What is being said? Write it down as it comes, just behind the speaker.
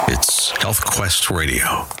Health Quest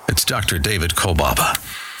Radio. It's Dr. David Kolbaba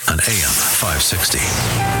on AM 560.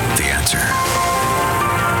 The Answer.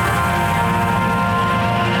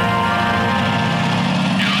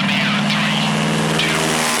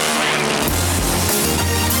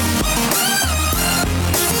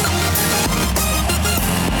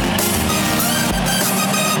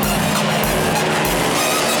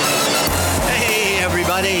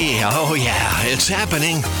 Oh yeah, it's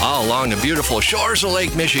happening all along the beautiful shores of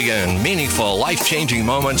Lake Michigan. Meaningful, life-changing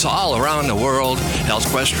moments all around the world. Health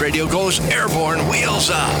Quest Radio goes airborne, wheels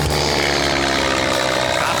up.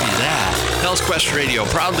 Copy that. Health Quest Radio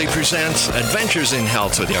proudly presents Adventures in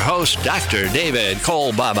Health with your host, Dr. David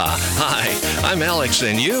Kolbaba. Hi, I'm Alex,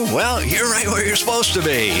 and you? Well, you're right where you're supposed to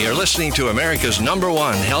be. You're listening to America's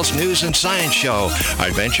 #1 health news and science show. Our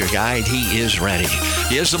adventure guide, he is ready.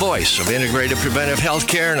 He is the voice of integrative preventive health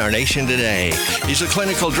care in our nation today. He's a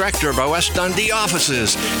clinical director of our West Dundee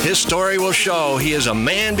offices. His story will show he is a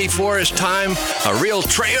man before his time, a real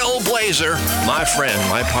trailblazer. My friend,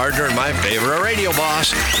 my partner, and my favorite radio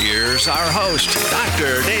boss. Here's our host,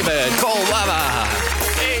 Dr. David Kolbaba.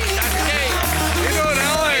 Hey, Dr. Dave. How you doing,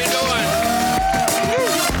 Alex? How you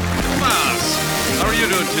doing? Come on. How are you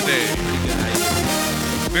doing today?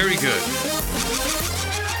 Very good.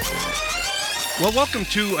 Well, welcome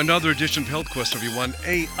to another edition of Health Quest, everyone.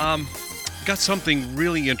 Hey, got something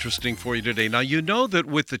really interesting for you today. Now, you know that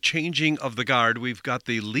with the changing of the guard, we've got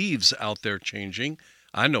the leaves out there changing.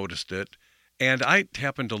 I noticed it. And I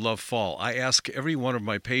happen to love fall. I ask every one of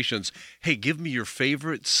my patients, hey, give me your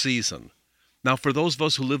favorite season. Now, for those of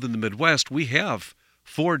us who live in the Midwest, we have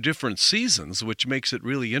 4 different seasons, which makes it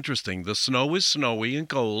really interesting. The snow is snowy and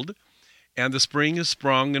cold, and the spring is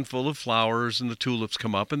sprung and full of flowers, and the tulips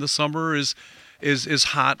come up, and the summer is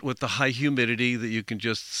hot with the high humidity that you can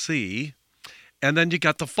just see. And then you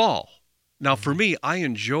got the fall. Now, for me, I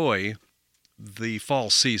enjoy the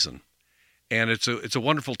fall season. And it's a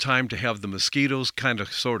wonderful time to have the mosquitoes kind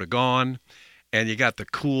of sort of gone, and you got the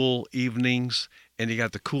cool evenings, and you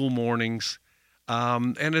got the cool mornings,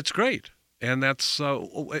 and it's great. And that's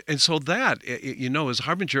and so that is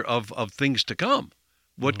harbinger of things to come.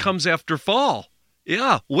 What comes after fall?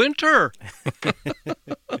 Yeah, winter.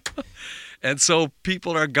 And so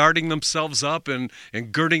people are guarding themselves up and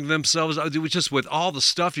girding themselves up, just with all the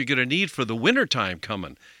stuff you're going to need for the wintertime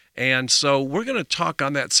coming. And so we're going to talk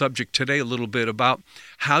on that subject today a little bit about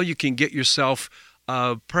how you can get yourself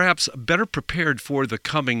perhaps better prepared for the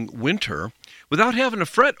coming winter without having to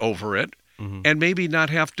fret over it, and maybe not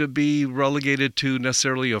have to be relegated to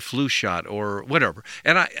necessarily a flu shot or whatever.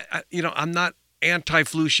 And I'm not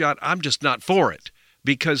anti-flu shot. I'm just not for it,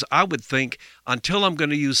 because I would think until I'm going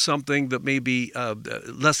to use something that may be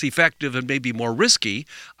less effective and maybe more risky,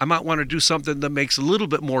 I might want to do something that makes a little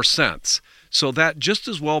bit more sense. So that just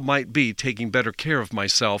as well might be taking better care of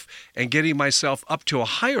myself and getting myself up to a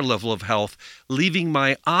higher level of health, leaving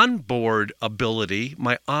my onboard ability,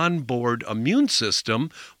 my onboard immune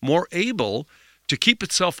system, more able to keep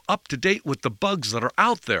itself up to date with the bugs that are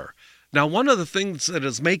out there. Now, one of the things that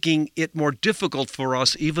is making it more difficult for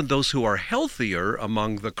us, even those who are healthier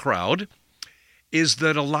among the crowd, is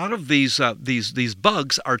that a lot of these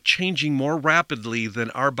bugs are changing more rapidly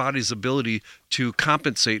than our body's ability to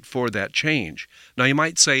compensate for that change. Now, you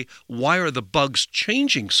might say, why are the bugs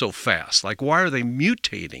changing so fast? Like, why are they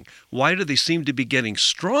mutating? Why do they seem to be getting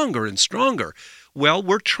stronger and stronger? Well,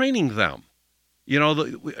 we're training them. You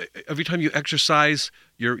know, every time you exercise,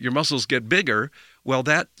 your muscles get bigger. Well,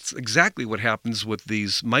 that's exactly what happens with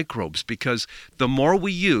these microbes, because the more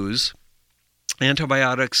we use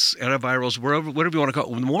antibiotics, antivirals, whatever you want to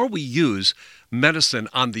call it, the more we use medicine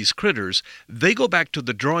on these critters, they go back to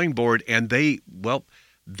the drawing board and they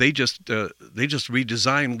just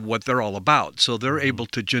redesign what they're all about. So they're able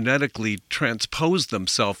to genetically transpose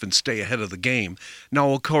themselves and stay ahead of the game. Now,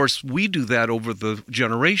 of course, we do that over the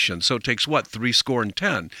generation. So it takes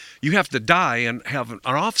 10? You have to die and have an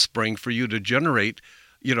offspring for you to generate,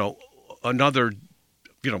 another,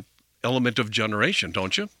 element of generation,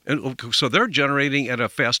 don't you? And so they're generating at a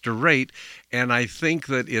faster rate, and I think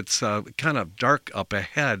that it's kind of dark up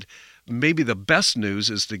ahead. Maybe the best news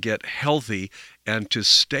is to get healthy and to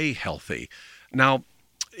stay healthy. Now,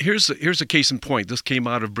 here's a case in point. This came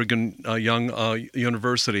out of Brigham Young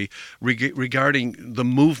University regarding the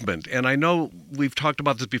movement. And I know we've talked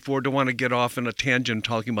about this before. Don't want to get off in a tangent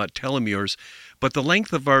talking about telomeres, but the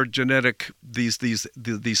length of our genetic these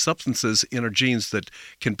substances in our genes that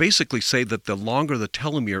can basically say that the longer the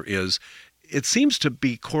telomere is, it seems to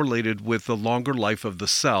be correlated with the longer life of the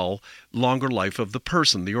cell, longer life of the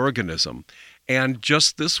person, the organism. And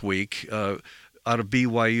just this week, out of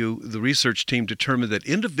BYU, the research team determined that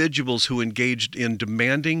individuals who engaged in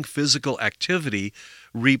demanding physical activity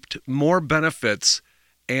reaped more benefits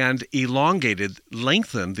and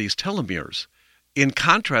lengthened these telomeres. In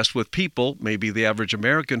contrast with people, maybe the average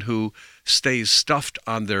American, who stays stuffed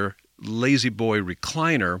on their lazy boy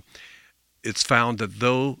recliner, it's found that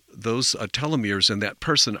those telomeres in that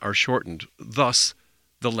person are shortened, thus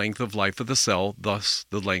the length of life of the cell, thus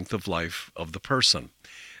the length of life of the person.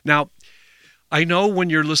 Now, I know when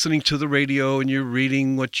you're listening to the radio and you're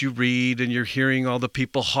reading what you read and you're hearing all the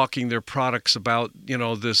people hawking their products about,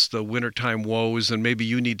 the wintertime woes, and maybe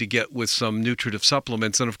you need to get with some nutritive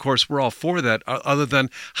supplements. And of course, we're all for that, other than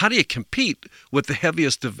how do you compete with the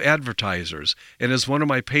heaviest of advertisers? And as one of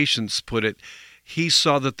my patients put it, he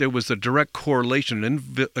saw that there was a direct correlation,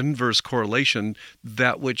 inverse correlation,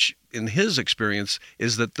 that which in his experience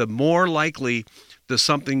is that the more likely that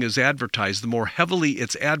something is advertised, the more heavily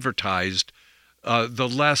it's advertised, the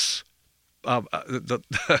less the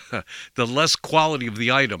less quality of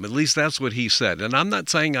the item. At least that's what he said. And I'm not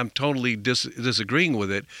saying I'm totally disagreeing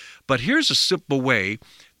with it, but here's a simple way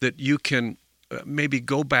that you can maybe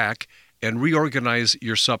go back and reorganize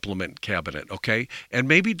your supplement cabinet, okay? And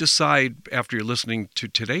maybe decide after you're listening to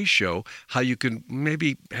today's show how you can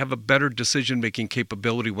maybe have a better decision-making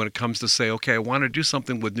capability when it comes to say, okay, I want to do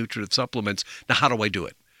something with nutritive supplements. Now, how do I do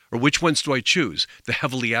it? Or which ones do I choose? The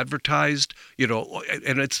heavily advertised,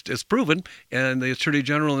 and it's proven, and the Attorney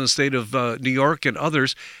General in the state of New York and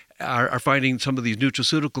others are finding some of these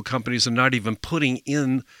nutraceutical companies are not even putting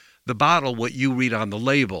in the bottle what you read on the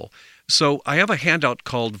label. So I have a handout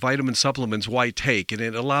called Vitamin Supplements Why Take, and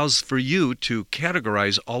it allows for you to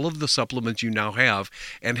categorize all of the supplements you now have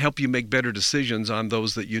and help you make better decisions on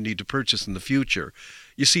those that you need to purchase in the future.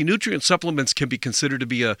 You see, nutrient supplements can be considered to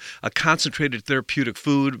be a concentrated therapeutic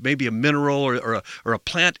food, maybe a mineral or a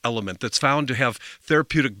plant element that's found to have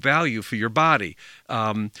therapeutic value for your body.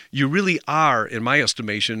 You really are, in my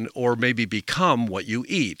estimation, or maybe become what you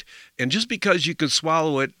eat. And just because you can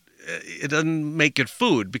swallow it, it doesn't make it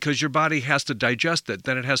food, because your body has to digest it,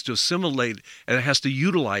 then it has to assimilate, and it has to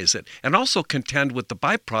utilize it, and also contend with the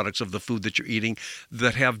byproducts of the food that you're eating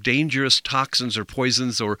that have dangerous toxins or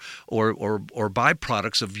poisons or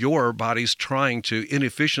byproducts of your body's trying to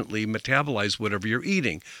inefficiently metabolize whatever you're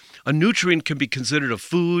eating. A nutrient can be considered a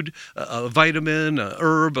food, a vitamin, a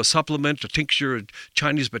herb, a supplement, a tincture, a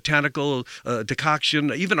Chinese botanical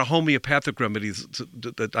decoction, even a homeopathic remedy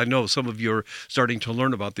that I know some of you are starting to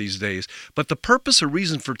learn about these days. But the purpose or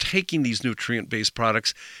reason for taking these nutrient-based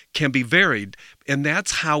products can be varied, and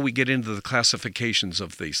that's how we get into the classifications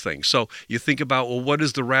of these things. So you think about, well, what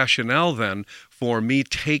is the rationale then for me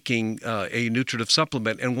taking a nutritive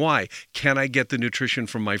supplement, and why? Can I get the nutrition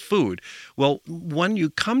from my food? Well, when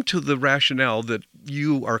you come to the rationale that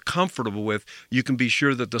you are comfortable with, you can be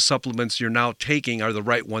sure that the supplements you're now taking are the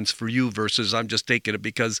right ones for you versus I'm just taking it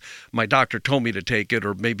because my doctor told me to take it,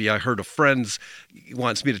 or maybe I heard a friend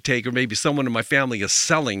wants me to take it, or maybe someone in my family is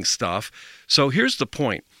selling stuff. So here's the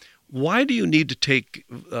point. Why do you need to take,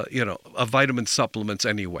 a vitamin supplements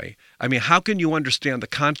anyway? I mean, how can you understand the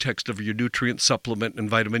context of your nutrient supplement and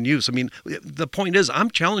vitamin use? I mean, the point is, I'm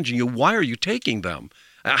challenging you. Why are you taking them?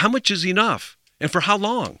 How much is enough? And for how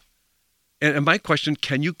long? And my question,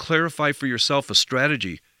 can you clarify for yourself a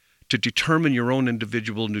strategy to determine your own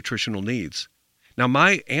individual nutritional needs? Now,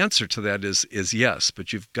 my answer to that is yes,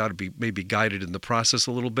 but you've got to be maybe guided in the process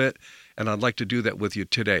a little bit, and I'd like to do that with you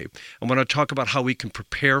today. I want to talk about how we can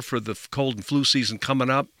prepare for the cold and flu season coming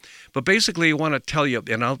up, but basically I want to tell you,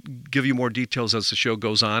 and I'll give you more details as the show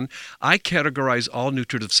goes on, I categorize all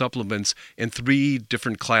nutritive supplements in 3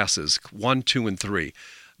 different classes, 1, 2, and 3.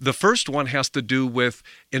 The first one has to do with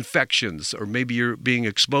infections, or maybe you're being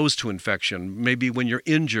exposed to infection, maybe when you're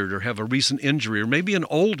injured or have a recent injury, or maybe an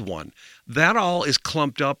old one. That all is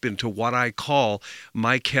clumped up into what I call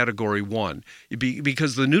my category 1.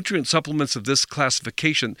 Because the nutrient supplements of this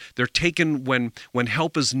classification, they're taken when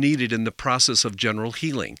help is needed in the process of general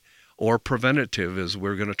healing, or preventative, as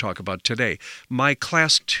we're going to talk about today. My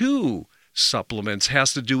class 2 supplements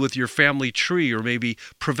has to do with your family tree, or maybe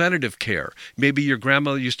preventative care. Maybe your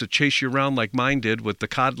grandma used to chase you around like mine did with the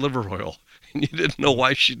cod liver oil, and you didn't know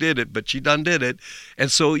why she did it, but she done did it. And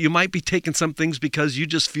so you might be taking some things because you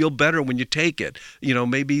just feel better when you take it.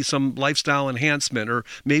 Maybe some lifestyle enhancement, or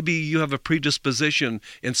maybe you have a predisposition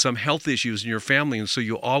in some health issues in your family, and so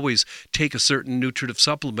you always take a certain nutritive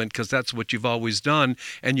supplement because that's what you've always done,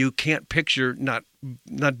 and you can't picture not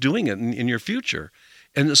doing it in your future.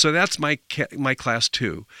 And so that's my class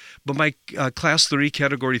 2. But my class 3,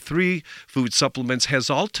 category 3 food supplements has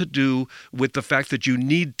all to do with the fact that you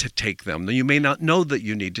need to take them. Now, you may not know that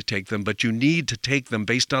you need to take them, but you need to take them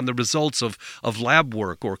based on the results of lab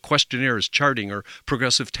work or questionnaires, charting, or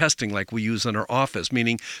progressive testing like we use in our office,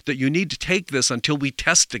 meaning that you need to take this until we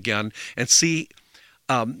test again and see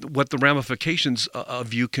what the ramifications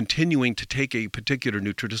of you continuing to take a particular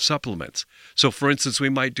nutritive supplements. So, for instance, we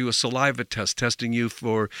might do a saliva test testing you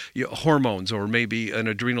for hormones, or maybe an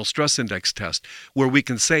adrenal stress index test, where we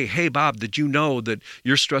can say, hey, Bob, did you know that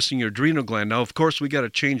you're stressing your adrenal gland? Now, of course, we got to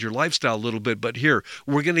change your lifestyle a little bit, but here,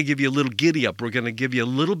 we're going to give you a little giddy up. We're going to give you a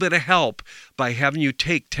little bit of help by having you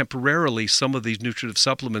take temporarily some of these nutritive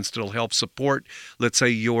supplements that will help support, let's say,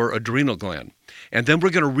 your adrenal gland. And then we're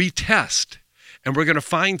going to retest. And we're going to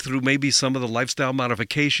find through maybe some of the lifestyle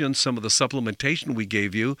modifications, some of the supplementation we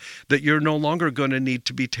gave you, that you're no longer going to need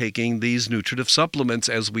to be taking these nutritive supplements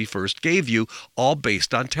as we first gave you, all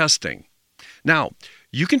based on testing. Now,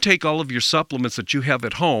 you can take all of your supplements that you have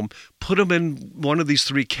at home, put them in one of these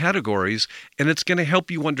 3 categories, and it's going to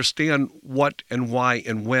help you understand what and why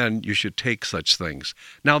and when you should take such things.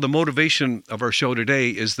 Now, the motivation of our show today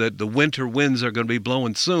is that the winter winds are going to be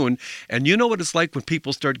blowing soon, and you know what it's like when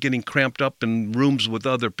people start getting cramped up in rooms with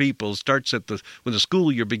other people. It starts when the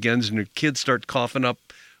school year begins and your kids start coughing up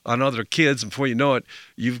on other kids, and before you know it,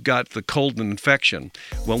 you've got the cold and infection.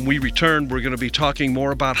 When we return, we're going to be talking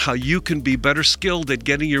more about how you can be better skilled at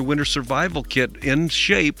getting your winter survival kit in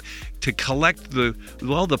shape to collect the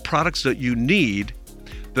products that you need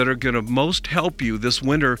that are going to most help you this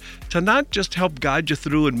winter to not just help guide you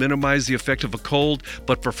through and minimize the effect of a cold,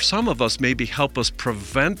 but for some of us, maybe help us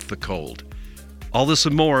prevent the cold. All this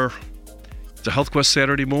and more. It's a Health Quest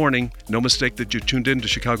Saturday morning. No mistake that you tuned in to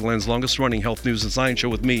Chicagoland's longest-running health news and science show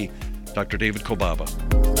with me, Dr. David Kolbaba.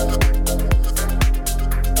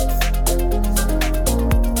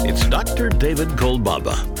 It's Dr. David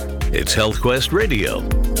Kolbaba. It's Health Quest Radio.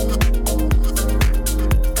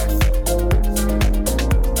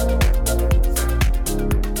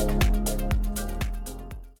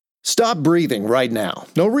 Stop breathing right now.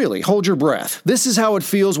 No, really, hold your breath. This is how it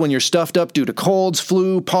feels when you're stuffed up due to colds,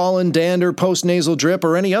 flu, pollen, dander, postnasal drip,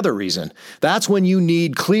 or any other reason. That's when you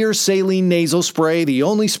need Xlear Saline Nasal Spray, the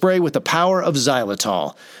only spray with the power of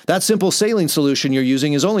xylitol. That simple saline solution you're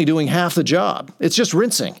using is only doing half the job. It's just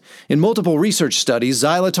rinsing. In multiple research studies,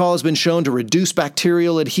 xylitol has been shown to reduce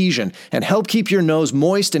bacterial adhesion and help keep your nose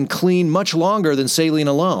moist and clean much longer than saline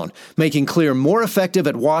alone, making Xlear more effective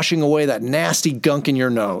at washing away that nasty gunk in your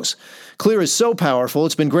nose. Xlear is so powerful,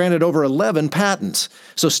 it's been granted over 11 patents.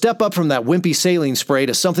 So step up from that wimpy saline spray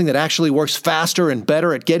to something that actually works faster and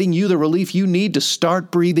better at getting you the relief you need to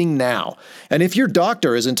start breathing now. And if your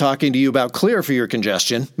doctor isn't talking to you about Xlear for your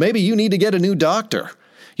congestion, maybe you need to get a new doctor.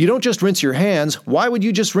 You don't just rinse your hands, why would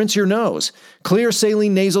you just rinse your nose? Xlear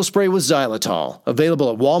Saline Nasal Spray with xylitol.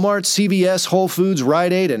 Available at Walmart, CVS, Whole Foods,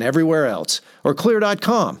 Rite Aid, and everywhere else. Or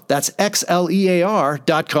Xlear.com. That's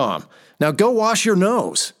XLEAR.com. Now go wash your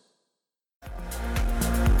nose.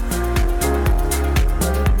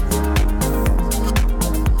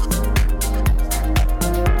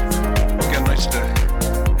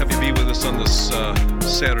 On this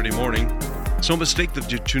Saturday morning. It's no mistake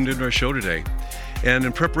that you tuned into our show today. And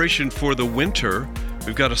in preparation for the winter,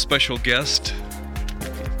 we've got a special guest,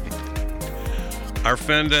 our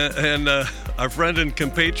friend and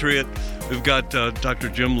compatriot. We've got Dr.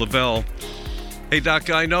 Jim Lavelle. Hey,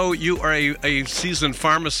 Doc, I know you are a seasoned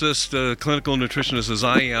pharmacist, clinical nutritionist as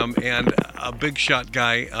I am, and a big shot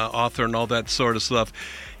guy, author, and all that sort of stuff.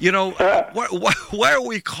 You know, why are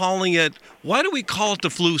we calling it? Why do we call it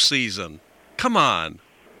the flu season? Come on.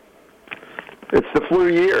 It's the flu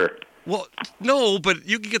year. Well, no, but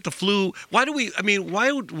you can get the flu. Why do we? I mean,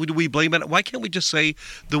 why would we blame it? Why can't we just say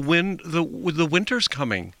the winter's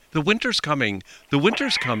coming? The winter's coming. The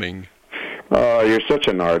winter's coming. Oh, you're such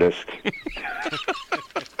an artist.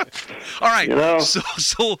 All right. You know?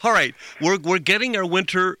 So all right. We're getting our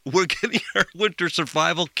winter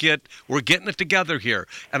survival kit. We're getting it together here.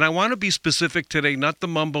 And I want to be specific today, not the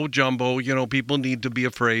mumbo jumbo. You know, people need to be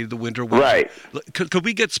afraid the winter. Right. Could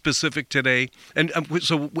we get specific today? And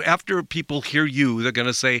so after people hear you, they're going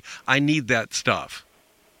to say, "I need that stuff."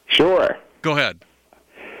 Sure. Go ahead.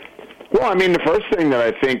 Well, I mean, the first thing that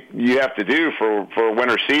I think you have to do for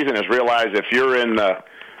winter season is realize if you're in the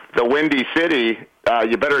windy city,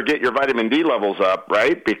 you better get your vitamin D levels up,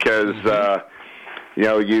 right? Because you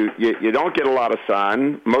know you don't get a lot of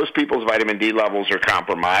sun. Most people's vitamin D levels are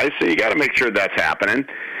compromised, so you got to make sure that's happening.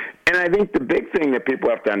 And I think the big thing that people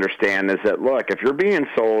have to understand is that, look, if you're being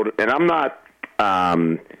sold, and I'm not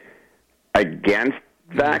against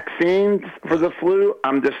vaccines for the flu,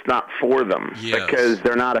 I'm just not for them because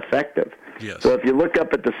they're not effective. Yes. So if you look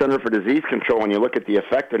up at the Center for Disease Control and you look at the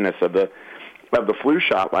effectiveness of the flu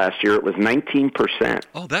shot last year, it was 19%.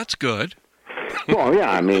 Oh, that's good. Well, yeah,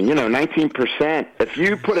 I mean, 19%. If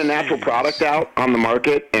you put a natural product out on the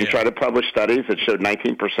market and try to publish studies that showed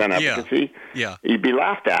 19% efficacy, you'd be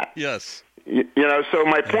laughed at. Yes. So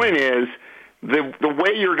my point is, the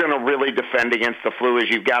way you're going to really defend against the flu is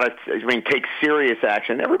you've got to, take serious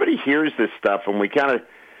action. Everybody hears this stuff, and we kind of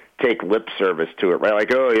take lip service to it, right?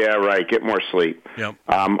 Like, oh, yeah, right, get more sleep. Yep.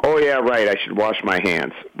 Oh, yeah, right, I should wash my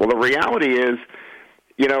hands. Well, the reality is,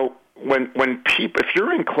 when people, if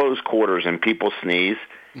you're in close quarters and people sneeze,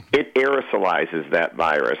 it aerosolizes that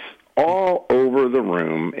virus all over the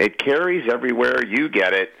room. It carries everywhere. You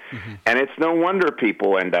get it. And it's no wonder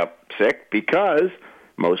people end up sick because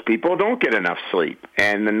most people don't get enough sleep.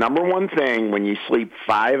 And the number one thing, when you sleep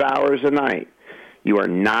 5 hours a night, you are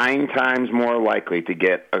 9 times more likely to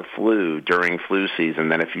get a flu during flu season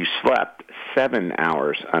than if you slept 7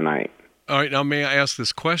 hours a night. All right, now may I ask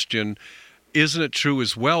this question? Isn't it true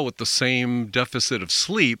as well with the same deficit of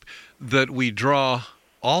sleep that we draw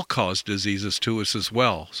all-cause diseases to us as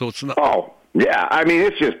well? So it's not. Oh, yeah. I mean,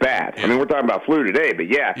 it's just bad. Yeah. I mean, we're talking about flu today, but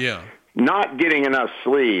not getting enough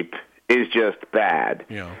sleep is just bad.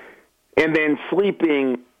 Yeah. And then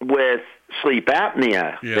sleeping with sleep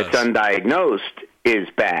apnea that's undiagnosed is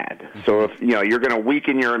bad. So if you're going to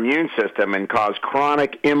weaken your immune system and cause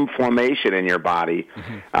chronic inflammation in your body,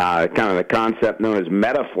 kind of the concept known as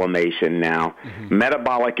metaflammation now,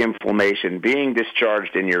 metabolic inflammation being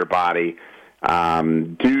discharged in your body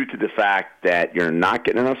due to the fact that you're not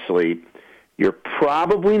getting enough sleep. You're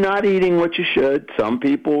probably not eating what you should. Some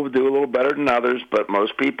people do a little better than others, but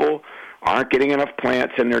most people aren't getting enough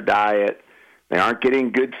plants in their diet. They aren't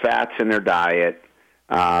getting good fats in their diet.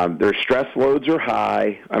 Their stress loads are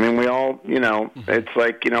high. I mean, we all, it's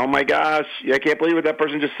like, oh my gosh, I can't believe what that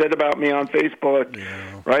person just said about me on Facebook,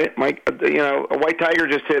 right? Mike, a white tiger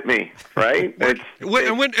just hit me, right? And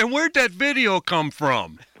where'd that video come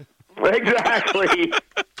from? Exactly.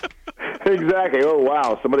 Exactly. Oh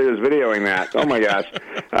wow, somebody was videoing that. Oh my gosh.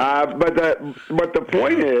 But the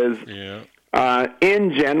point is,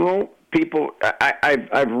 in general, people,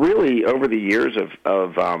 I've really, over the years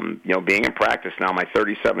of being in practice now, my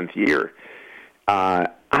 37th year, I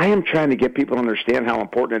am trying to get people to understand how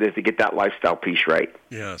important it is to get that lifestyle piece right.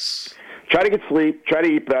 Yes. Try to get sleep, try to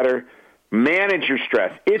eat better, manage your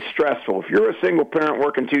stress. It's stressful. If you're a single parent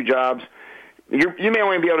working 2 jobs, you may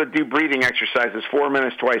only be able to do breathing exercises 4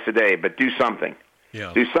 minutes twice a day, but do something.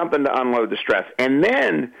 Yeah. Do something to unload the stress. And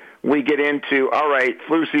then we get into, all right,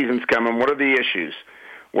 flu season's coming. What are the issues?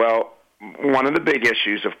 Well, one of the big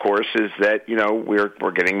issues, of course, is that,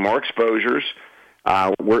 we're getting more exposures.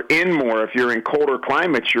 We're in more. If you're in colder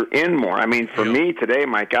climates, you're in more. I mean, for me today,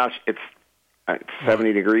 my gosh, it's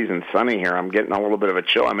 70 degrees and sunny here. I'm getting a little bit of a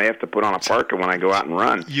chill. I may have to put on a parka when I go out and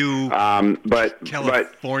run. But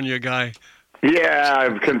California guy. Yeah,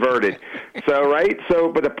 I've converted.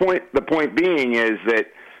 But the point being is that,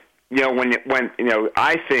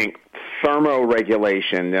 I think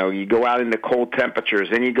thermoregulation, you go out into cold temperatures,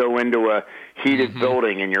 then you go into a heated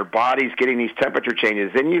building and your body's getting these temperature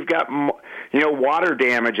changes. Then you've got, water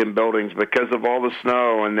damage in buildings because of all the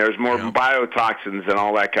snow, and there's more biotoxins and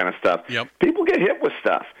all that kind of stuff. Yep. People get hit with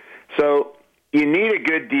stuff. So you need a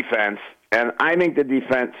good defense. And I think the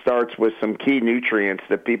defense starts with some key nutrients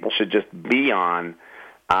that people should just be on.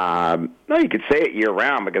 No, you could say it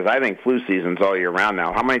year-round because I think flu season's all year-round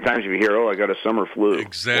now. How many times do you hear, I got a summer flu?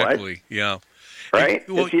 Exactly, what? Yeah. Right?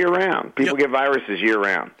 It's year-round. People get viruses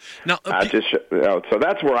year-round. Now, so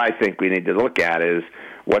that's where I think we need to look at is,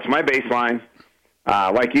 what's my baseline?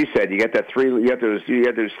 Like you said, you got those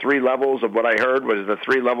 3 levels of what I heard was the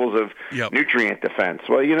 3 levels of nutrient defense.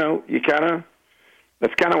 Well,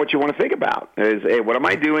 that's kind of what you want to think about is, hey, what am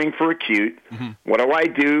I doing for acute? What do I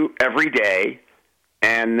do every day?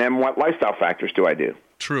 And then what lifestyle factors do I do?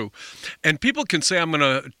 True. And people can say, I'm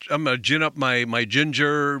gonna gin up my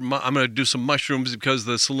ginger. I'm gonna do some mushrooms because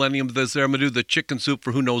the selenium that's there. I'm gonna do the chicken soup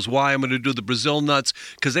for who knows why. I'm gonna do the Brazil nuts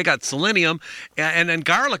because they got selenium, and then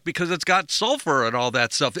garlic because it's got sulfur and all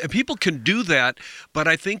that stuff. And people can do that, but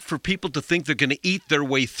I think for people to think they're going to eat their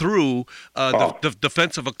way through the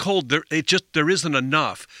defense of a cold, there isn't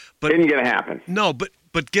enough. But isn't going to happen. No,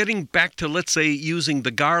 But getting back to, let's say, using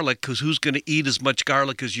the garlic, because who's going to eat as much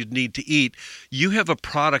garlic as you'd need to eat, you have a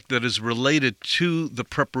product that is related to the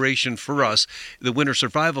preparation for us, the Winter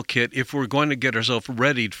Survival Kit, if we're going to get ourselves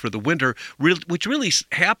ready for the winter, which really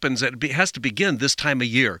happens, it has to begin this time of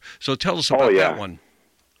year. So tell us about that one.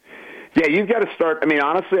 Yeah, you've got to start. I mean,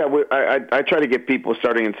 honestly, I try to get people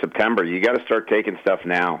starting in September. You got to start taking stuff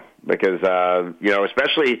now because,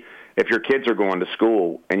 especially if your kids are going to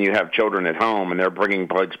school and you have children at home and they're bringing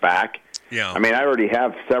bugs back. Yeah. I mean, I already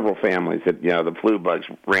have several families that, the flu bugs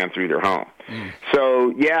ran through their home.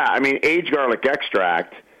 So, yeah, I mean, aged garlic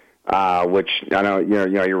extract, which I know,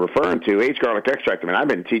 you're referring to, aged garlic extract. I mean, I've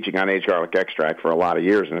been teaching on aged garlic extract for a lot of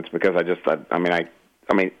years, and it's because I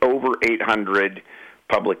mean, over 800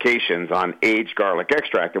 publications on aged garlic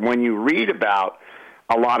extract. And when you read about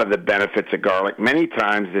a lot of the benefits of garlic, many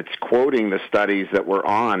times it's quoting the studies that were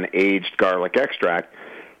on aged garlic extract.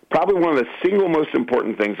 Probably one of the single most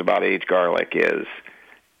important things about aged garlic is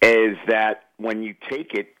that when you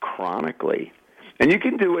take it chronically, and you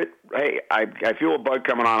can do it, hey, I feel a bug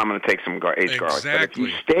coming on, I'm going to take some aged garlic. But if you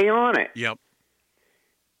stay on it,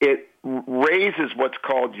 it raises what's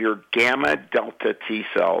called your gamma delta T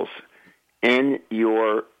cells in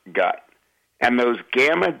your gut. And those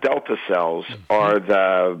gamma delta cells are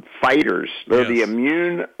the fighters. They're the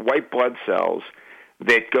immune white blood cells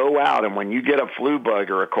that go out, and when you get a flu bug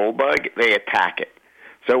or a cold bug, they attack it.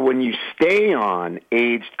 So when you stay on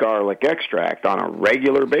aged garlic extract on a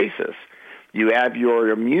regular basis, you have your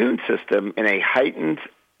immune system in a heightened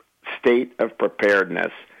state of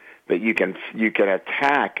preparedness that you can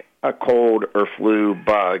attack a cold or flu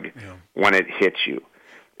bug when it hits you.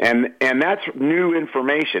 And that's new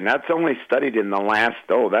information. That's only studied in the last,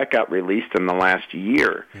 that got released in the last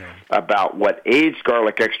year about what aged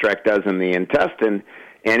garlic extract does in the intestine.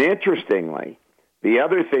 And interestingly, the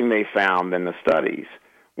other thing they found in the studies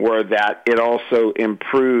were that it also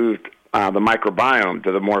improved the microbiome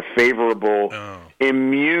to the more favorable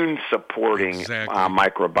immune-supporting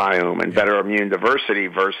microbiome and better immune diversity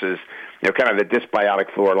versus, kind of the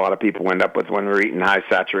dysbiotic flora a lot of people end up with when they're eating high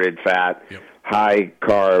saturated fat, high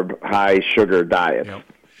carb, high sugar diets.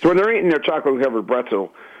 So when they're eating their chocolate-covered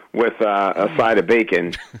pretzel with a side of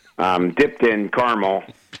bacon dipped in caramel,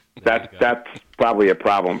 that's probably a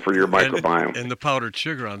problem for your microbiome. And the powdered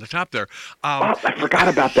sugar on the top there. I forgot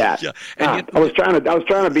about that. I was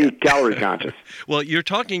trying to be calorie conscious. Well, you're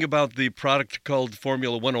talking about the product called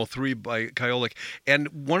Formula 103 by Kyolic, and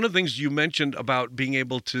one of the things you mentioned about being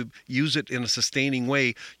able to use it in a sustaining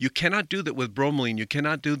way, you cannot do that with bromelain. You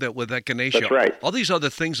cannot do that with echinacea. That's right. All these other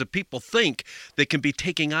things that people think they can be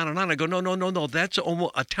taking on and on. I go, no. That's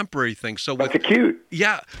almost a temporary thing. So that's acute.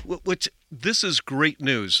 Yeah, which this is great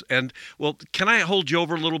news. And, well, can I hold you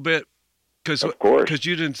over a little bit? Of course. Because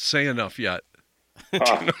you didn't say enough yet.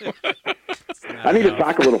 I need to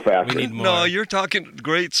talk a little faster. We need more. No, you're talking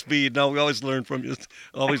great speed. No, we always learn from you.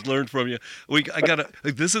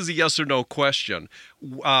 This is a yes or no question.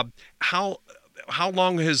 How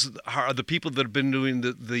long are the people that have been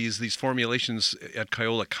doing these formulations at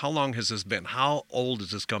Kyolic, how long has this been? How old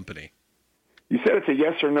is this company? You said it's a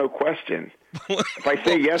yes or no question. If I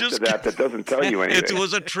say yes to that doesn't tell you anything. It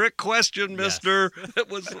was a trick question, mister. That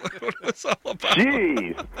was what it was all about.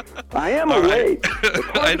 Jeez. I am awake.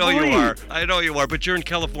 I know you are, but you're in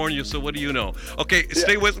California, so what do you know? Okay,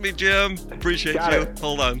 stay with me, Jim. Appreciate Got you. it.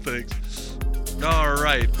 Hold on, thanks. All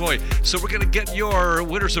right, boy. So we're going to get your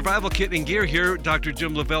winter survival kit and gear here. Dr.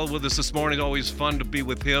 Jim Lavelle with us this morning. Always fun to be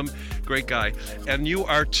with him. Great guy. And you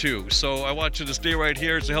are too. So I want you to stay right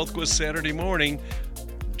here. It's a Health Quest Saturday morning.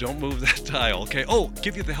 Don't move that dial, okay? Oh,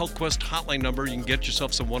 give you the Health Quest hotline number. You can get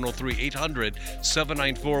yourself some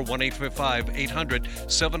 103-800-794-1855.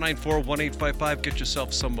 800-794-1855. Get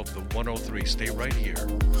yourself some of the 103. Stay right here.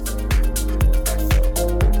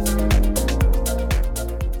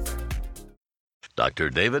 Dr.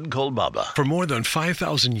 David Kolbaba. For more than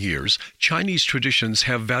 5,000 years, Chinese traditions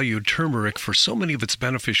have valued turmeric for so many of its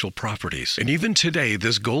beneficial properties. And even today,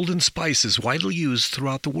 this golden spice is widely used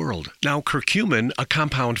throughout the world. Now, curcumin, a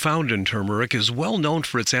compound found in turmeric, is well known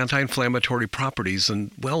for its anti-inflammatory properties.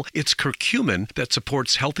 And, well, it's curcumin that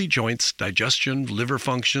supports healthy joints, digestion, liver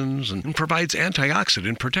functions, and provides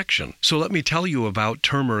antioxidant protection. So let me tell you about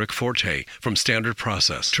Turmeric Forte from Standard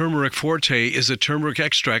Process. Turmeric Forte is a turmeric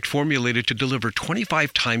extract formulated to deliver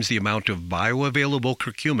 25 times the amount of bioavailable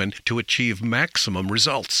curcumin to achieve maximum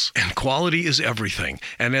results. And quality is everything.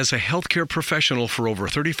 And as a healthcare professional for over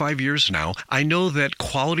 35 years now, I know that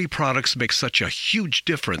quality products make such a huge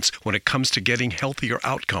difference when it comes to getting healthier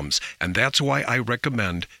outcomes. And that's why I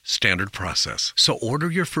recommend Standard Process. So order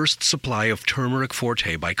your first supply of Turmeric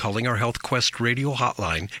Forte by calling our Health Quest radio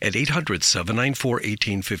hotline at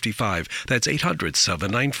 800-794-1855. That's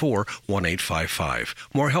 800-794-1855.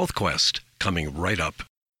 More Health Quest coming right up.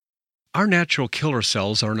 Our natural killer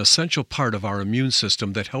cells are an essential part of our immune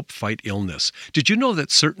system that help fight illness. Did you know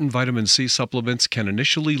that certain vitamin C supplements can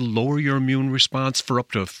initially lower your immune response for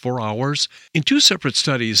up to 4 hours? In 2 separate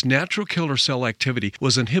studies, natural killer cell activity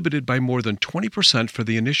was inhibited by more than 20% for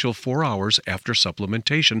the initial 4 hours after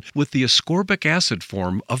supplementation with the ascorbic acid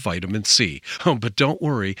form of vitamin C. Oh, but don't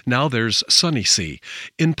worry, now there's Sunny C.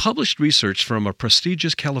 In published research from a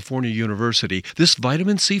prestigious California university, this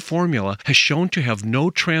vitamin C formula has shown to have no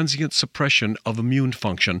transient suppression of immune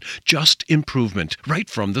function, just improvement right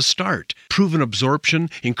from the start. Proven absorption,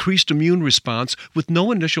 increased immune response with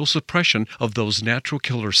no initial suppression of those natural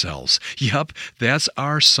killer cells. Yep, that's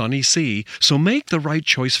our Sunny C. So make the right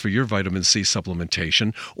choice for your vitamin C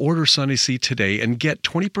supplementation. Order Sunny C today and get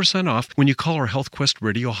 20% off when you call our HealthQuest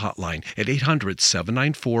radio hotline at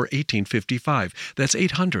 800-794-1855. That's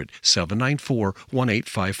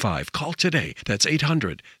 800-794-1855. Call today. That's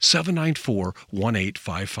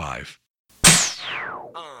 800-794-1855.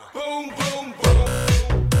 Boom, boom, boom.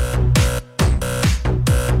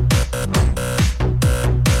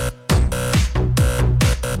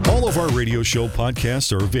 All of our radio show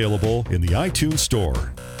podcasts are available in the iTunes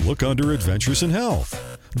Store. Look under Adventures in Health.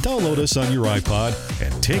 Download us on your iPod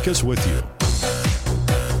and take us with you.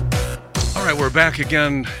 All right, we're back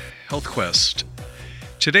again, HealthQuest.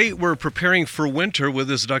 Today, we're preparing for winter with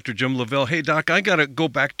this Dr. Jim Lavelle. Hey, Doc, I got to go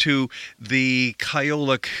back to the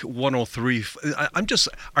Kyolic 103.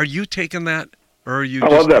 Are you taking that? Or are you I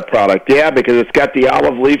love that product, yeah, because it's got the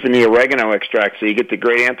olive leaf and the oregano extract, so you get the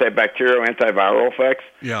great antibacterial, antiviral effects.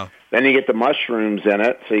 Yeah. Then you get the mushrooms in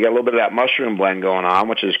it, so you got a little bit of that mushroom blend going on,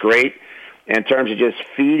 which is great in terms of just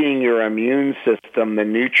feeding your immune system the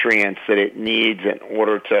nutrients that it needs in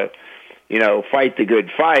order to fight the good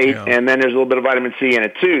fight, Yeah. and then there's a little bit of vitamin C in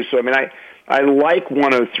it too. So, I mean, I like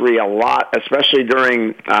 103 a lot, especially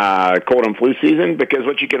during cold and flu season, because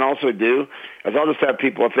what you can also do is I'll just have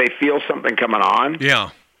people, if they feel something coming on,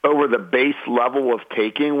 Yeah. over the base level of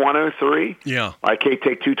taking 103, Yeah. I can't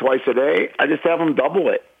take 2 twice a day, I just have them double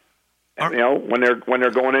it, when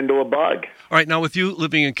they're going into a bug. All right, now with you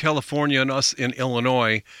living in California and us in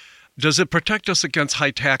Illinois, does it protect us against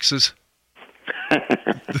high taxes?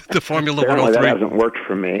 The Formula Apparently 103? that hasn't worked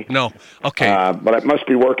for me. No. Okay. But it must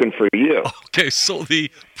be working for you. Okay, so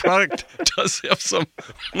the product does have some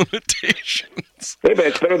limitations. Hey, but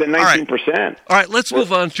it's better than 19%. All right, let's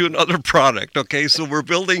move on to another product, okay? So we're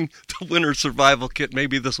building the winter survival kit.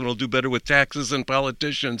 Maybe this one will do better with taxes and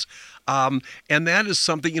politicians. And that is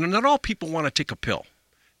something, not all people want to take a pill.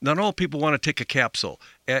 Not all people want to take a capsule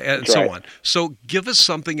and so on. So give us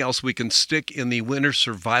something else we can stick in the winter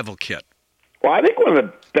survival kit. Well, I think one of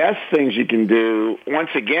the best things you can do,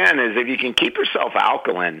 once again, is if you can keep yourself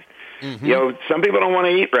alkaline. Mm-hmm. Some people don't want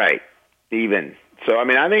to eat right, even. So, I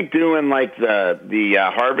mean, I think doing like the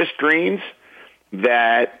harvest greens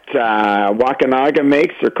that Wakanaga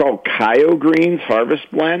makes, they're called Kyo Greens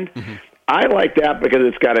Harvest Blend. Mm-hmm. I like that because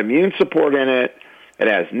it's got immune support in it. It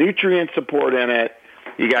has nutrient support in it.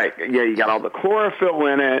 You got all the chlorophyll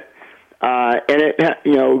in it. And it,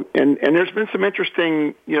 and there's been some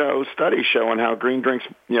interesting, studies showing how green drinks,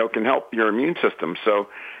 can help your immune system. So,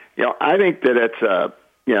 I think that it's,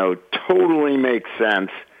 totally makes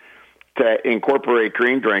sense to incorporate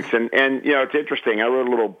green drinks. And it's interesting. I wrote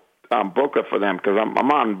a little booklet for them because I'm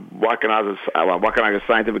on Wakanaga's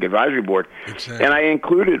Scientific Advisory Board. Exactly. And I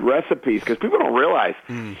included recipes because people don't realize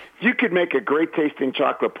you could make a great tasting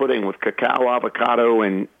chocolate pudding with cacao, avocado,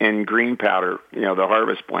 and green powder, the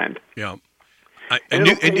harvest blend. Yeah. And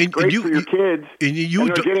it'll taste great for your kids, and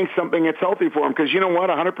they're getting something that's healthy for them because you know what?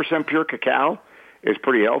 100% pure cacao is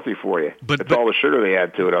pretty healthy for you. But all the sugar they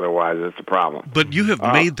add to it, otherwise it's a problem. But you have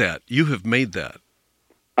made that. You have made that.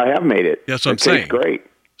 I have made it. That's what I'm it saying. Tastes great.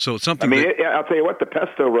 So it's something. I'll tell you what, the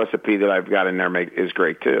pesto recipe that I've got in there is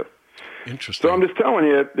great too. Interesting. So I'm just telling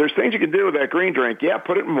you, there's things you can do with that green drink. Yeah,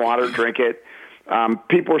 put it in water, drink it.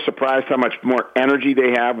 People are surprised how much more energy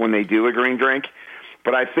they have when they do a green drink.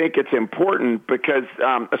 But I think it's important because,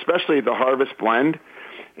 especially the Harvest Blend,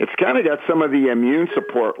 it's kind of got some of the immune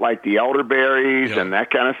support, like the elderberries and that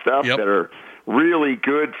kind of stuff that are really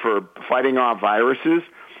good for fighting off viruses,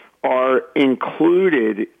 are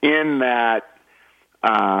included in that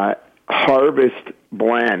Harvest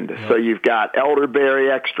Blend. So you've got elderberry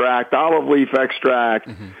extract, olive leaf extract.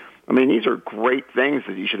 Mm-hmm. I mean, these are great things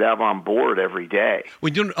that you should have on board every day.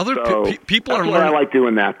 Well, people are learning. I like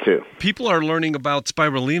doing that too. People are learning about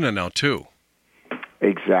spirulina now too.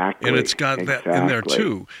 Exactly. And it's got that in there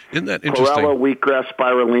too. Isn't that interesting? Chlorella, wheatgrass,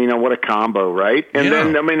 spirulina, what a combo, right? And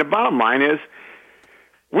then, the bottom line is,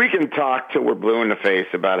 we can talk till we're blue in the face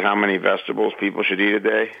about how many vegetables people should eat a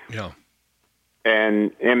day. Yeah.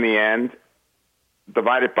 And in the end,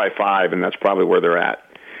 divide it by 5, and that's probably where they're at.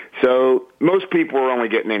 So most people are only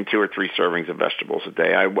getting in 2 or 3 servings of vegetables a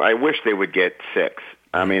day. I wish they would get 6.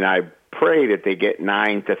 I mean, I pray that they get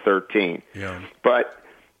 9 to 13. Yeah. But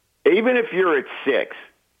even if you're at 6,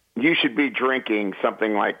 you should be drinking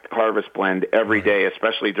something like Harvest Blend every day,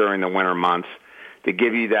 especially during the winter months, to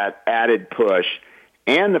give you that added push.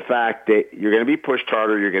 And the fact that you're going to be pushed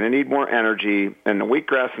harder, you're going to need more energy, and the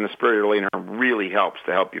wheatgrass and the spirulina really helps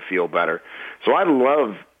to help you feel better. So I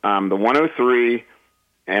love the 103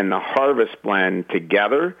 and the Harvest Blend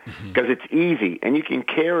together because it's easy, and you can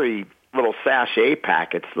carry little sachet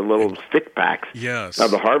packets, the little stick packs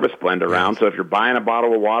of the Harvest Blend around. So if you're buying a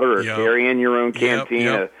bottle of water or carrying your own canteen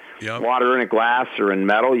of water in a glass or in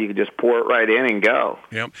metal, you can just pour it right in and go.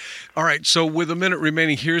 Yep. All right. So with a minute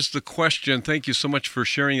remaining, here's the question. Thank you so much for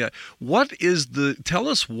sharing that. Tell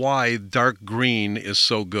us why dark green is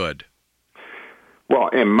so good. Well,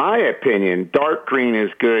 in my opinion, dark green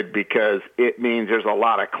is good because it means there's a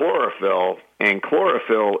lot of chlorophyll, and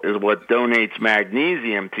chlorophyll is what donates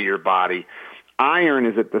magnesium to your body. Iron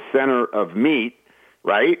is at the center of meat,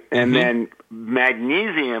 right? And then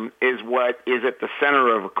magnesium is what is at the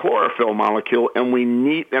center of a chlorophyll molecule, and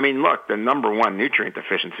look, the number 1 nutrient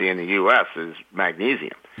deficiency in the U.S. is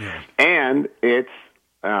magnesium. Yeah. And it's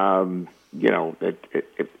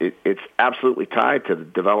it's absolutely tied to the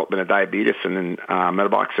development of diabetes and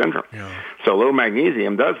metabolic syndrome. Yeah. So low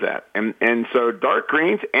magnesium does that. And so dark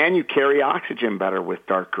greens, and you carry oxygen better with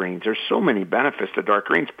dark greens. There's so many benefits to dark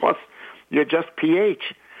greens. Plus, you adjust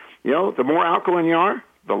pH. The more alkaline you are,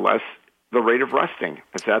 the less the rate of rusting.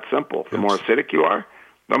 It's that simple. The more acidic you are,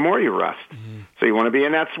 the more you rust. So you want to be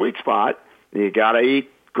in that sweet spot. You got to eat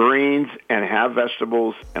greens and have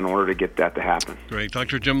vegetables in order to get that to happen. Great.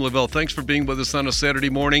 Dr. Jim Lavelle, thanks for being with us on a Saturday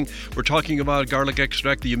morning. We're talking about garlic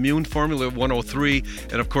extract, the Immune Formula 103,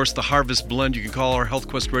 and of course the Harvest Blend. You can call our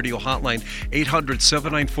HealthQuest Radio hotline,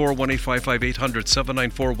 800-794-1855,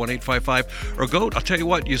 800-794-1855, or go, I'll tell you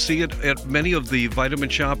what, you see it at many of the vitamin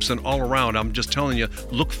shops and all around. I'm just telling you,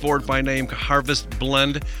 look for it by name, Harvest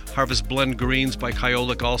Blend Greens by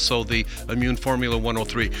Kyolic, also the Immune Formula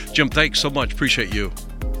 103. Jim, thanks so much. Appreciate you.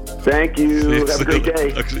 Thank you. Have a great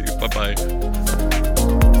day. Bye-bye.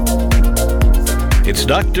 It's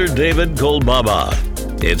Dr. David Kolbaba.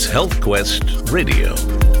 It's HealthQuest Radio.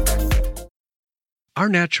 Our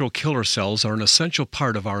natural killer cells are an essential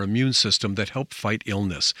part of our immune system that help fight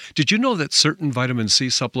illness. Did you know that certain vitamin C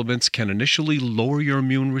supplements can initially lower your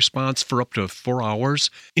immune response for up to 4 hours?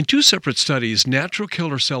 In 2 separate studies, natural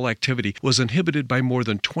killer cell activity was inhibited by more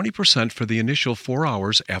than 20% for the initial 4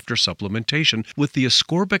 hours after supplementation with the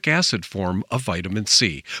ascorbic acid form of vitamin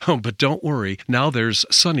C. Oh, but don't worry, now there's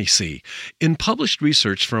Sunny C. In published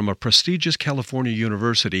research from a prestigious California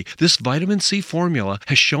university, this vitamin C formula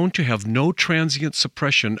has shown to have no transient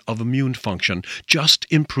suppression of immune function, just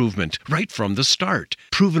improvement right from the start.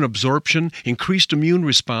 Proven absorption, increased immune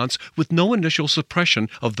response with no initial suppression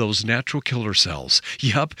of those natural killer cells.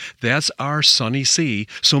 Yep, that's our Sunny C.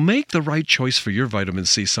 So make the right choice for your vitamin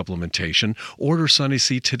C supplementation. Order Sunny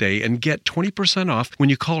C today and get 20% off when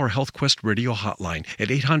you call our HealthQuest Radio hotline at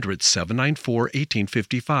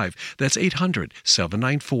 800-794-1855. That's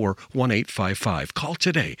 800-794-1855. Call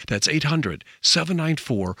today. That's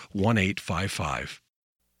 800-794-1855.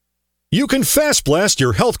 You can fast blast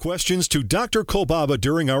your health questions to Dr. Kolbaba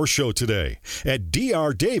during our show today at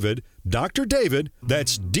Dr. David, Dr. David,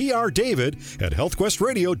 that's Dr. David at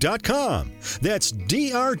healthquestradio.com. That's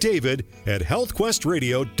Dr. David at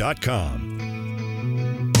healthquestradio.com.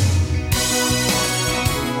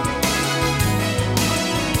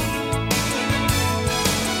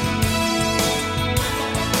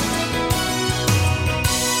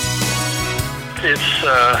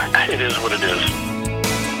 It is what it is.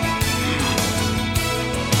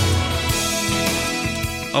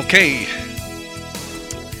 Okay,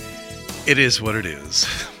 it is what it is.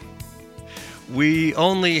 We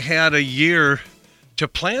only had a year to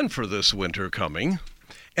plan for this winter coming.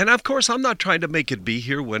 And of course, I'm not trying to make it be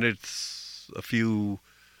here when it's a few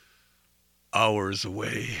hours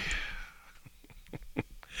away.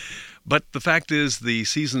 But the fact is, the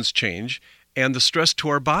seasons change, and the stress to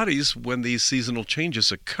our bodies when these seasonal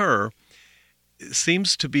changes occur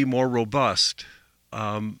seems to be more robust.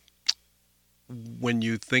 When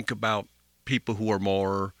you think about people who are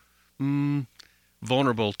more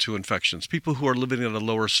vulnerable to infections, people who are living in a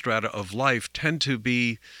lower strata of life tend to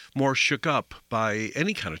be more shook up by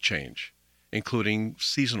any kind of change, including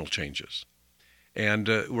seasonal changes. And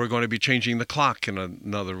we're going to be changing the clock in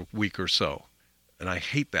another week or so. And I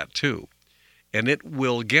hate that too. And it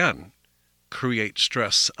will, again, create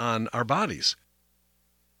stress on our bodies.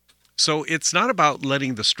 So it's not about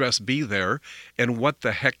letting the stress be there and what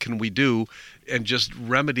the heck can we do and just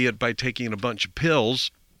remedy it by taking a bunch of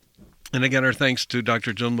pills. And again, our thanks to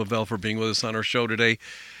Dr. Jim Lavelle for being with us on our show today.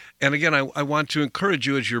 And again, I want to encourage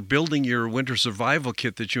you as you're building your winter survival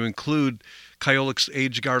kit that you include Kyolix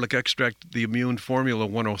Aged Garlic Extract, the Immune Formula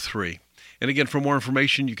 103. And again, for more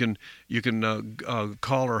information, you can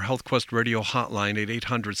call our HealthQuest Radio hotline at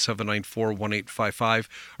 800-794-1855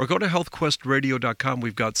 or go to healthquestradio.com.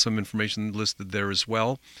 We've got some information listed there as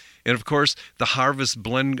well. And of course, the Harvest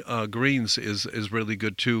Blend Greens is really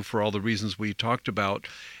good too for all the reasons we talked about.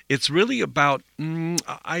 It's really about,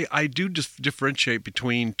 I do differentiate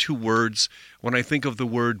between two words when I think of the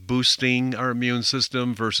word boosting our immune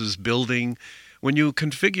system versus building. When you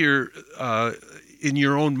configure in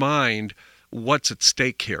your own mind what's at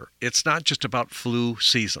stake here, it's not just about flu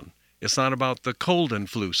season. It's not about the cold and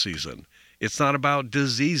flu season. It's not about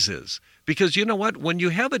diseases. Because you know what? When you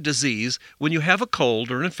have a disease, when you have a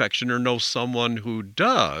cold or infection or know someone who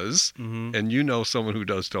does, and you know someone who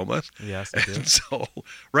does, Thomas. Yes, I do. And so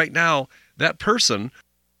right now, that person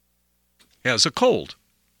has a cold.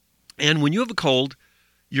 And when you have a cold,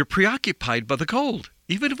 you're preoccupied by the cold,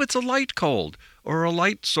 even if it's a light cold or a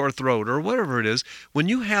light sore throat or whatever it is. When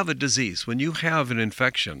you have a disease, when you have an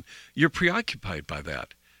infection, you're preoccupied by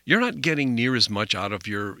that. You're not getting near as much out of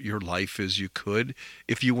your life as you could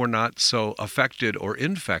if you were not so affected or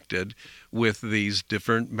infected with these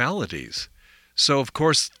different maladies. So, of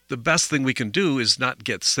course, the best thing we can do is not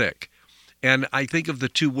get sick. And I think of the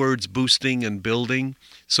two words boosting and building.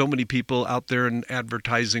 So many people out there in the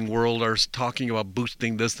advertising world are talking about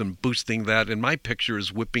boosting this and boosting that. And my picture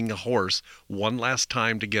is whipping a horse one last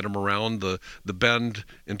time to get him around the bend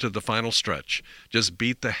into the final stretch. Just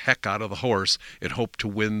beat the heck out of the horse and hope to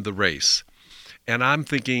win the race. And I'm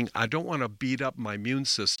thinking, I don't want to beat up my immune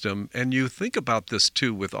system. And you think about this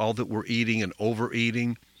too with all that we're eating and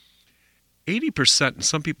overeating. 80%, and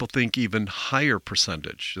some people think even higher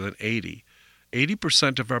percentage than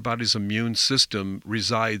 80% of our body's immune system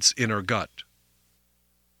resides in our gut.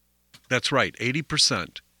 That's right,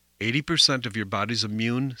 80%. 80% of your body's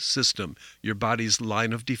immune system, your body's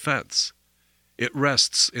line of defense, it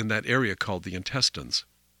rests in that area called the intestines.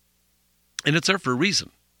 And it's there for a reason,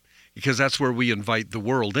 because that's where we invite the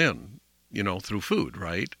world in, through food,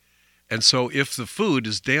 right? And so if the food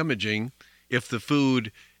is damaging, if the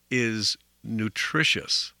food is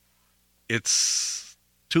nutritious, it's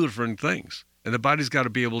two different things. And the body's got to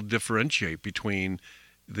be able to differentiate between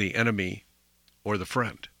the enemy or the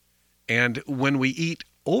friend. And when we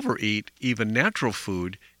overeat, even natural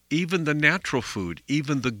food, even the natural food,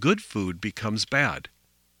 even the good food becomes bad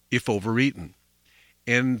if overeaten.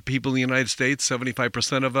 And people in the United States,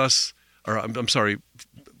 75% of us,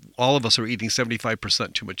 all of us are eating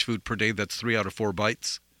 75% too much food per day. That's 3 out of 4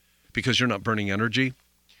 bites because you're not burning energy.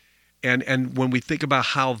 And when we think about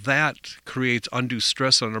how that creates undue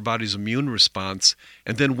stress on our body's immune response,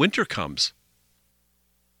 and then winter comes.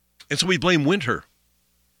 And so we blame winter.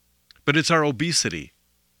 But it's our obesity.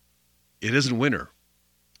 It isn't winter.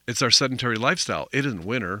 It's our sedentary lifestyle. It isn't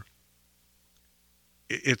winter.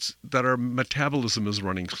 It's that our metabolism is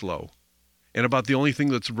running slow. And about the only thing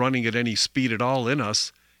that's running at any speed at all in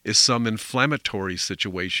us is some inflammatory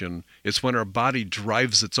situation. It's when our body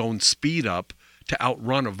drives its own speed up to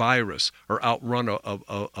outrun a virus or outrun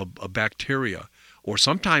a bacteria. Or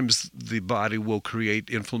sometimes the body will create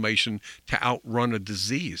inflammation to outrun a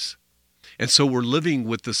disease. And so we're living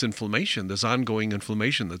with this inflammation, this ongoing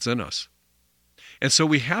inflammation that's in us. And so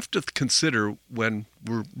we have to consider when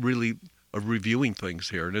we're really reviewing things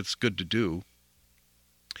here, and it's good to do,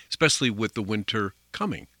 especially with the winter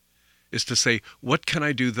coming, is to say, what can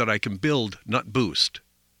I do that I can build, not boost?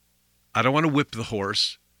 I don't want to whip the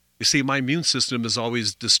horse. You see, my immune system is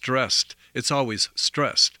always distressed. It's always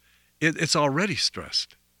stressed. It's already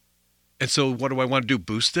stressed. And so what do I want to do,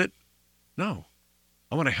 boost it? No.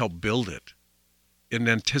 I want to help build it in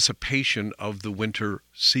anticipation of the winter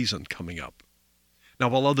season coming up. Now,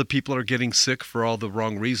 while other people are getting sick for all the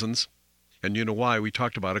wrong reasons, and you know why, we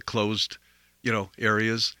talked about it, closed,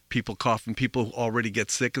 areas, people coughing, people already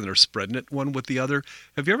get sick and they're spreading it one with the other.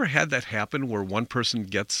 Have you ever had that happen where one person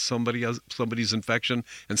gets somebody's infection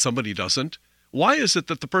and somebody doesn't? Why is it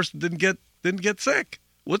that the person didn't get sick?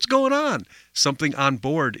 What's going on? Something on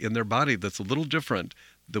board in their body that's a little different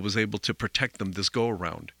that was able to protect them this go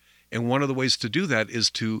around. And one of the ways to do that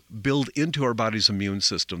is to build into our body's immune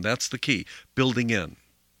system. That's the key, building in.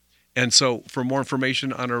 And so for more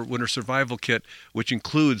information on our winter survival kit, which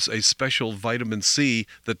includes a special vitamin C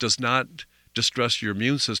that does not distress your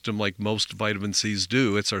immune system like most vitamin C's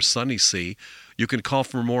do. It's our Sunny C. You can call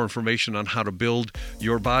for more information on how to build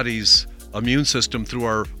your body's immune system through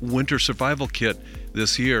our winter survival kit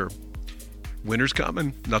this year. Winter's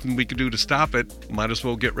coming. Nothing we can do to stop it. Might as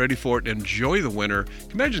well get ready for it and enjoy the winter. Can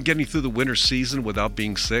you imagine getting through the winter season without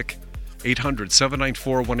being sick?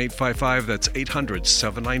 800-794-1855. That's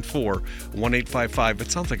 800-794-1855.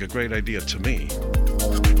 It sounds like a great idea to me.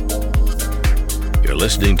 You're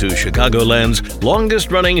listening to Chicagoland's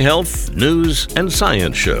longest-running health, news, and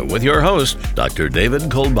science show with your host, Dr. David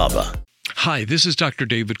Kolbaba. Hi, this is Dr.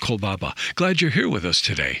 David Kolbaba. Glad you're here with us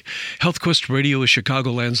today. HealthQuest Radio is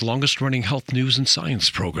Chicagoland's longest-running health news and science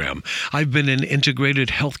program. I've been an integrated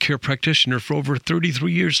healthcare practitioner for over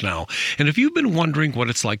 33 years now, and if you've been wondering what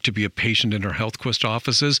it's like to be a patient in our HealthQuest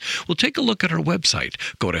offices, well, take a look at our website.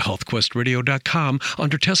 Go to healthquestradio.com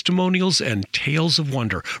under Testimonials and Tales of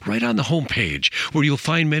Wonder, right on the homepage, where you'll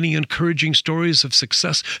find many encouraging stories of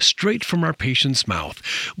success straight from our patient's mouth.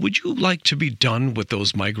 Would you like to be done with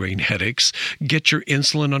those migraine headaches? Get your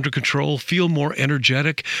insulin under control, feel more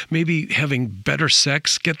energetic, maybe having better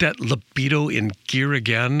sex, get that libido in gear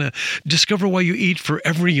again, discover why you eat for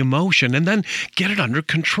every emotion, and then get it under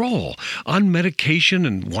control. On medication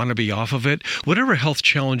and want to be off of it, whatever health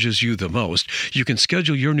challenges you the most, you can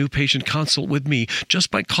schedule your new patient consult with me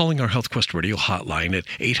just by calling our HealthQuest Radio hotline at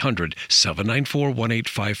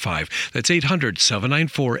 800-794-1855. That's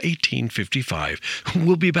 800-794-1855.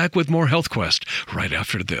 We'll be back with more HealthQuest right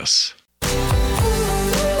after this.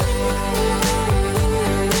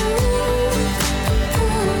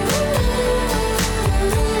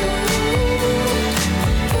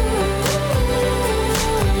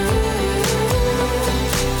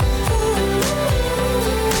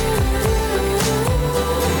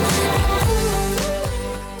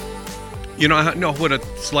 You know, I know what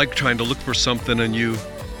it's like trying to look for something and you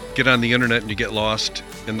get on the internet and you get lost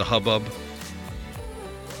in the hubbub.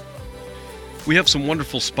 We have some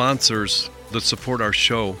wonderful sponsors that support our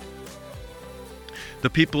show. The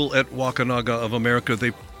people at Wakunaga of America,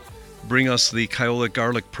 they bring us the Kyolic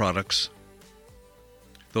garlic products.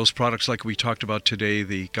 Those products like we talked about today,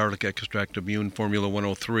 the Garlic Extract Immune Formula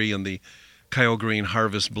 103 and the Kyogreen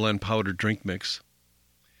Harvest Blend Powder Drink Mix.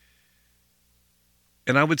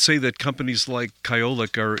 And I would say that companies like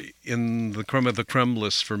Kyolic are in the creme of the creme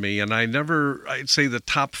list for me. And I'd say the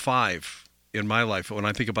top 5 in my life when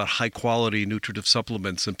I think about high quality nutritive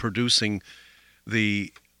supplements and producing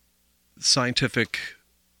the scientific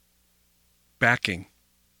backing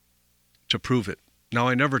to prove it. Now,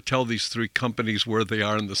 I never tell these 3 companies where they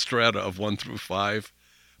are in the strata of 1 through 5,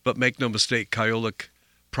 but make no mistake, Kyolic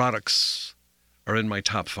products are in my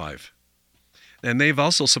top 5. And they've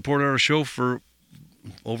also supported our show for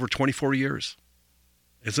over 24 years.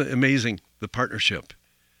 It's amazing, the partnership.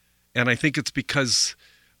 And I think it's because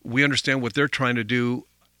we understand what they're trying to do,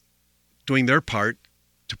 doing their part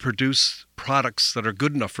to produce products that are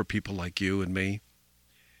good enough for people like you and me.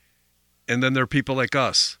 And then there are people like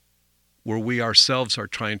us, where we ourselves are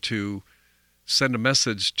trying to send a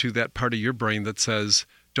message to that part of your brain that says,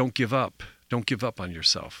 don't give up. Don't give up on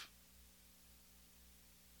yourself.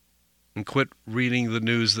 And quit reading the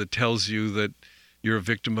news that tells you that you're a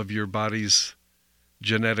victim of your body's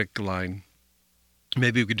genetic line.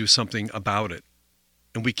 Maybe we could do something about it.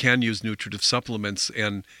 And we can use nutritive supplements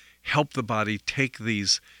and help the body take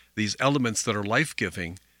these elements that are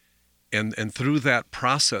life-giving and through that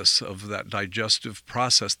process of that digestive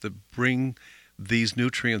process that bring these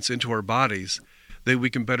nutrients into our bodies, that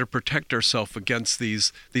we can better protect ourselves against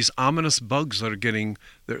these ominous bugs that are getting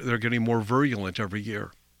more virulent every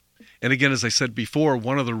year. And again, as I said before,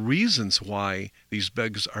 one of the reasons why these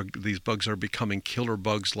bugs are becoming killer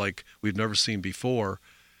bugs like we've never seen before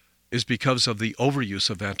is because of the overuse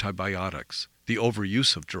of antibiotics. The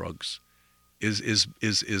overuse of drugs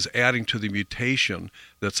is adding to the mutation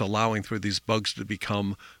that's allowing for these bugs to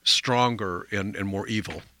become stronger and more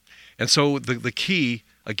evil. And so the key,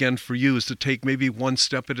 again, for you is to take maybe one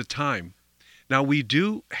step at a time. Now, we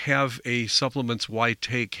do have a Supplements Why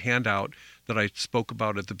Take handout that I spoke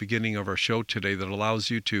about at the beginning of our show today that allows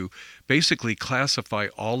you to basically classify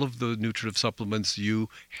all of the nutritive supplements you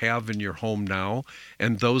have in your home now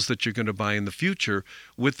and those that you're going to buy in the future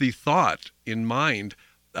with the thought in mind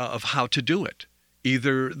of how to do it.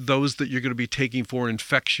 Either those that you're going to be taking for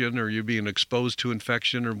infection or you're being exposed to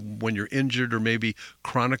infection or when you're injured or maybe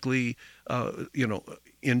chronically,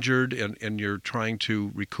 injured and you're trying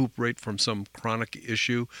to recuperate from some chronic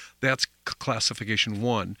issue. That's classification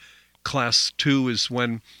 1. Class 2 is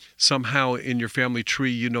when somehow in your family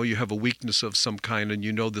tree, you know you have a weakness of some kind and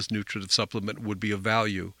you know this nutritive supplement would be of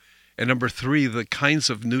value. And number 3, the kinds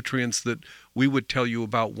of nutrients that we would tell you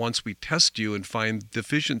about once we test you and find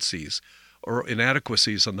deficiencies or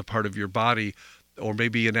inadequacies on the part of your body, or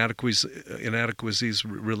maybe inadequacies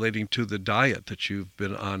relating to the diet that you've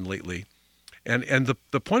been on lately. And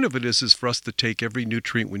the point of it is for us to take every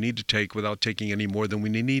nutrient we need to take without taking any more than we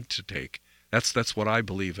need to take. That's what I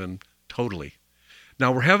believe in totally.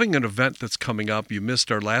 Now, we're having an event that's coming up. You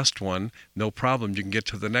missed our last one. No problem. You can get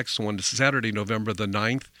to the next one. It's Saturday, November the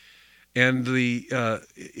 9th. And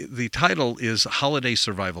the title is Holiday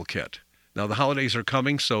Survival Kit. Now, the holidays are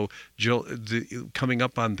coming, so coming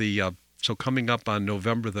up on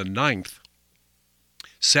November the 9th,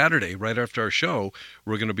 Saturday, right after our show,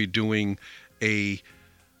 we're going to be doing a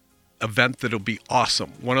event that'll be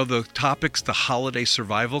awesome. One of the topics, the Holiday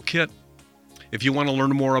Survival Kit. If you want to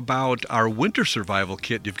learn more about our Winter Survival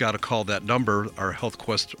Kit, you've got to call that number, our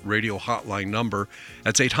HealthQuest radio hotline number.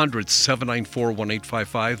 That's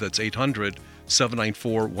 800-794-1855. That's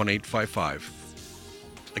 800-794-1855.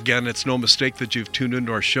 Again, it's no mistake that you've tuned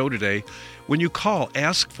into our show today. When you call,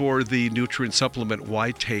 ask for the nutrient supplement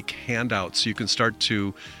Why Take handout so you can start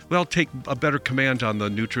to, take a better command on the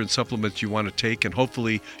nutrient supplements you want to take, and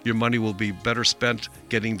hopefully your money will be better spent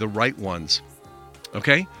getting the right ones.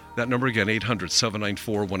 Okay? That number again,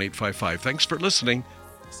 800-794-1855. Thanks for listening.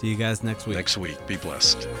 See you guys next week. Be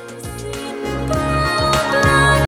blessed.